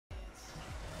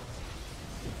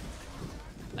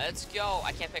Let's go.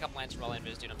 I can't pick up Lance while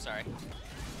invis, dude. I'm sorry.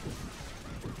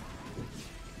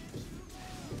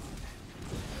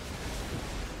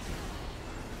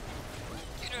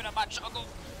 Get out of my jungle.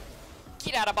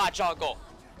 Get out of my jungle.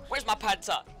 Where's my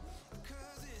penta?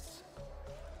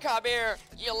 Come here,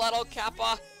 you little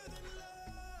kappa.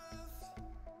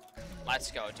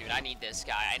 Let's go, dude. I need this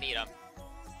guy. I need him.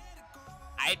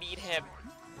 I need him.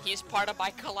 He's part of my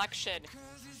collection.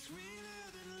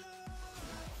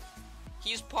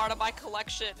 He's part of my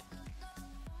collection.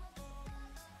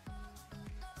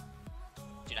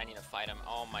 Dude, I need to fight him.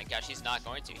 Oh my gosh, he's not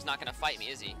going to. He's not going to fight me,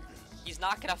 is he? He's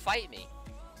not going to fight me.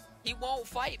 He won't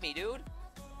fight me, dude.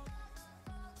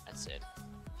 That's it.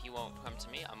 If he won't come to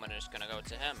me, I'm just going to go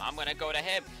to him. I'm going to go to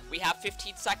him. We have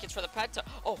 15 seconds for the penta.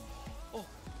 Oh, oh.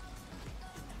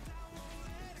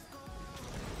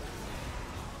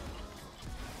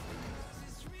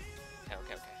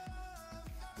 Okay.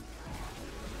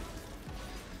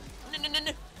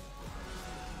 No.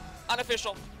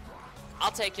 Unofficial.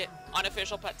 I'll take it.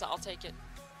 Unofficial penta. I'll take it.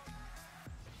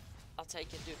 I'll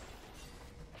take it, dude.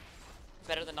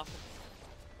 Better than nothing.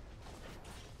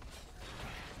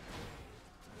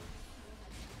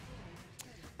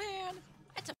 Man,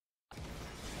 it's a...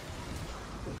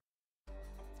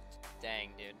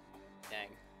 Dang, dude. Dang.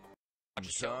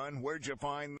 Son, where'd you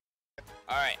find...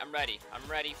 Alright, I'm ready. I'm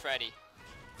ready, Freddy.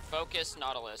 Focus,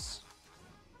 Nautilus.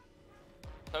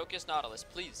 Focus, Nautilus,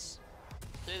 please.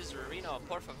 Please, Reno,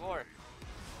 por favor.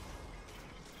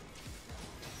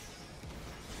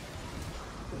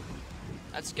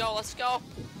 Let's go, let's go.